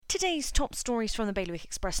Today's top stories from the Bailiwick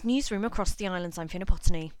Express newsroom across the islands. I'm Fiona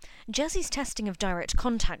Potney. Jersey's testing of direct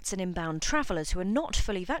contacts and inbound travellers who are not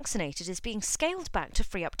fully vaccinated is being scaled back to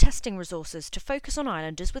free up testing resources to focus on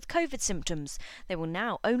islanders with COVID symptoms. They will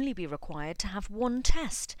now only be required to have one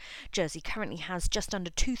test. Jersey currently has just under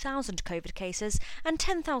 2,000 COVID cases and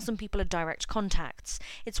 10,000 people are direct contacts.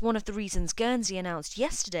 It's one of the reasons Guernsey announced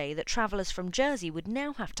yesterday that travellers from Jersey would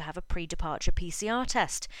now have to have a pre-departure PCR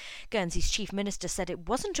test. Guernsey's Chief Minister said it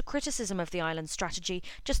wasn't a criticism of the island's strategy,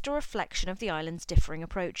 just a reflection of the island's differing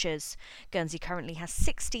approaches. Guernsey currently has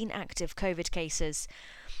 16 active COVID cases.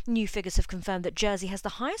 New figures have confirmed that Jersey has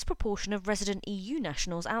the highest proportion of resident EU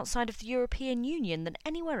nationals outside of the European Union than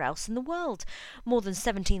anywhere else in the world. More than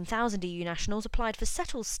 17,000 EU nationals applied for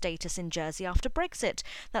settled status in Jersey after Brexit.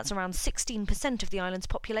 That's around 16% of the island's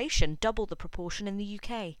population, double the proportion in the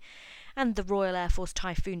UK. And the Royal Air Force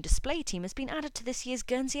Typhoon display team has been added to this year's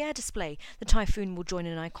Guernsey Air Display. The Typhoon will join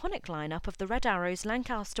an iconic lineup of the Red Arrows,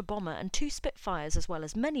 Lancaster Bomber and 2 Spitfires, as well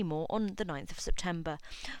as many more on the 9th of September.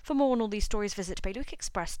 For more on all these stories, visit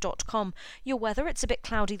bailiwickexpress.com. Your weather, it's a bit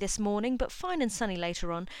cloudy this morning, but fine and sunny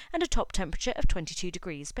later on, and a top temperature of 22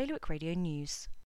 degrees. Bailiwick Radio News.